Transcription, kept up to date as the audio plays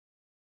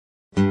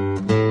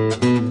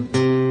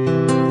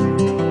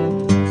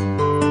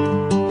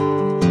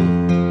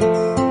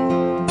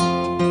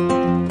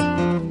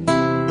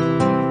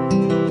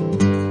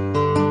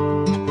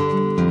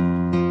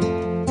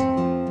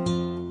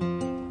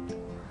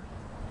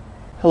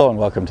Hello and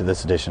welcome to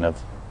this edition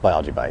of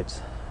Biology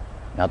Bites.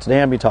 Now today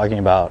I'll be talking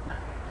about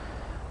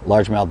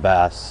largemouth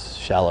bass,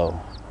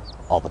 shallow,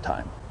 all the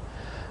time.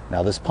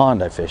 Now this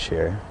pond I fish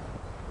here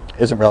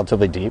isn't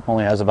relatively deep,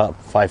 only has about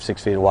 5-6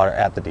 feet of water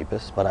at the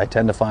deepest, but I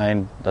tend to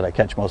find that I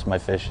catch most of my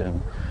fish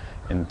in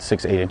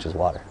 6-8 inches of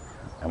water.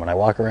 And when I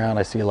walk around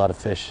I see a lot of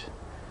fish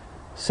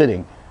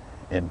sitting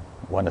in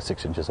 1 to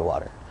 6 inches of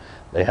water.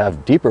 They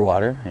have deeper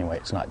water, anyway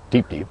it's not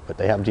deep, but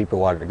they have deeper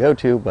water to go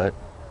to, but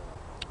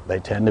they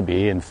tend to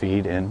be and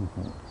feed in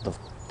the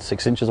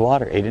 6 inches of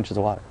water, 8 inches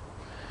of water.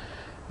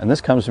 And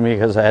this comes to me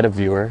because I had a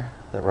viewer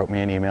that wrote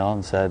me an email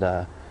and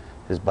said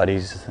his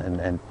buddies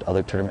and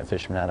other tournament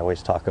fishermen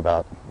always talk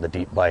about the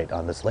deep bite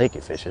on this lake he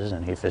fishes,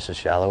 and he fishes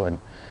shallow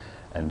and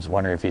is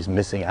wondering if he's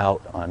missing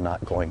out on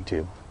not going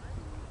to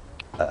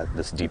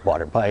this deep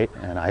water bite.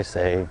 And I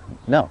say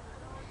no.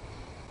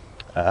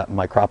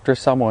 Micropterus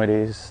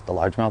salmoides, the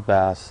largemouth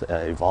bass,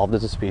 evolved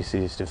as a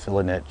species to fill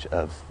a niche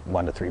of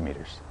 1 to 3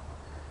 meters.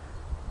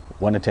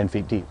 1 to 10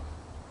 feet deep.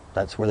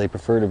 That's where they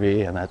prefer to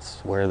be, and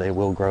that's where they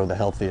will grow the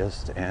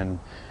healthiest and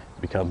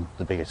become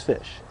the biggest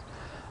fish.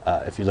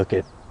 If you look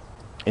at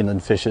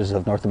Inland Fishes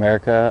of North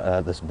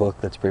America, this book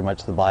that's pretty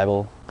much the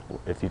Bible,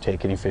 if you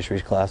take any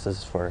fisheries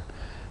classes for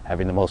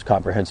having the most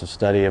comprehensive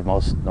study of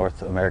most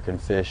North American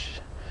fish,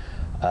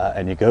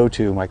 and you go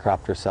to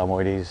Micropterus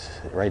salmoides,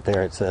 right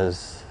there it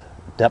says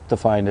depth to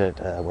find it,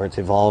 where it's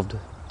evolved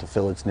to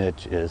fill its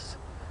niche is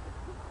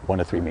 1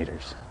 to 3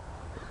 meters,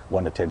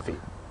 1 to 10 feet.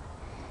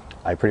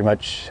 I pretty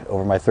much,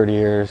 over my 30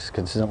 years,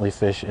 consistently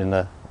fish in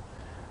the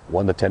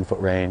 1 to 10 foot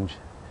range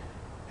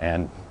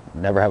and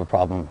never have a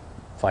problem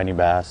finding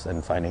bass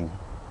and finding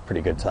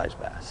pretty good sized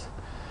bass.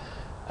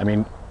 I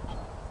mean,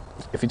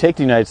 if you take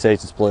the United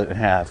States and split it in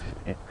half,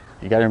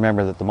 you got to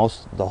remember that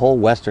the whole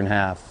western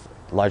half,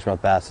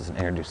 largemouth bass is an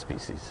introduced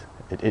species.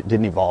 It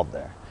didn't evolve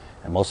there.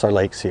 And most of our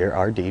lakes here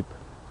are deep.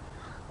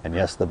 And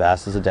yes, the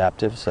bass is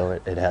adaptive, so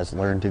it has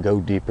learned to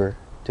go deeper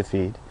to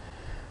feed.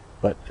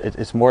 But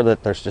it's more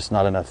that there's just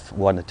not enough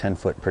 1 to 10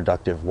 foot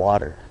productive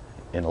water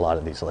in a lot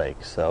of these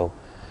lakes. So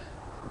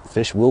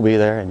fish will be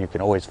there and you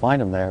can always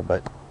find them there,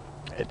 but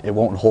it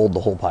won't hold the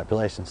whole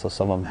population. So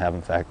some of them have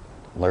in fact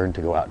learned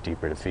to go out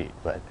deeper to feed.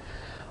 But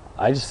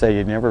I just say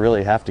you never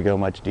really have to go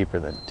much deeper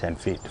than 10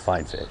 feet to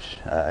find fish,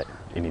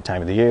 any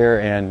time of the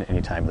year and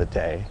any time of the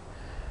day.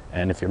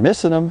 And if you're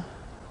missing them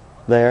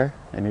there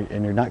and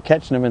you're not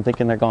catching them and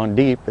thinking they're going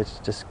deep, it's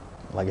just,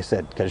 like I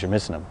said, because you're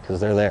missing them, because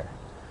they're there.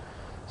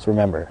 So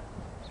remember,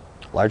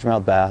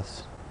 largemouth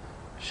bass,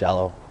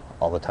 shallow,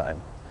 all the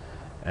time.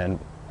 And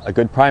a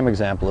good prime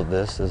example of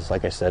this is,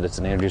 like I said, it's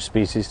an introduced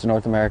species to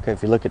North America.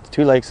 If you look at the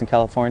 2 lakes in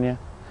California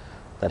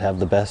that have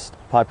the best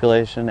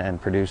population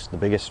and produce the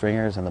biggest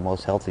stringers and the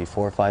most healthy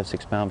 4, 5,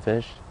 6 pound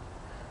fish,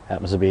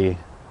 happens to be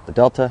the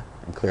Delta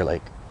and Clear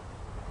Lake.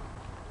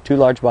 2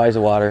 large bodies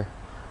of water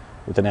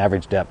with an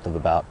average depth of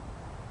about,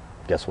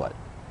 guess what,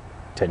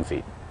 10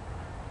 feet.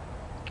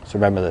 So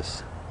remember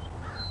this,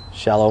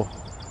 shallow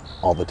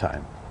all the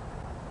time.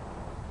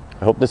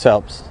 I hope this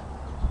helps.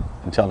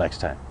 Until next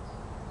time.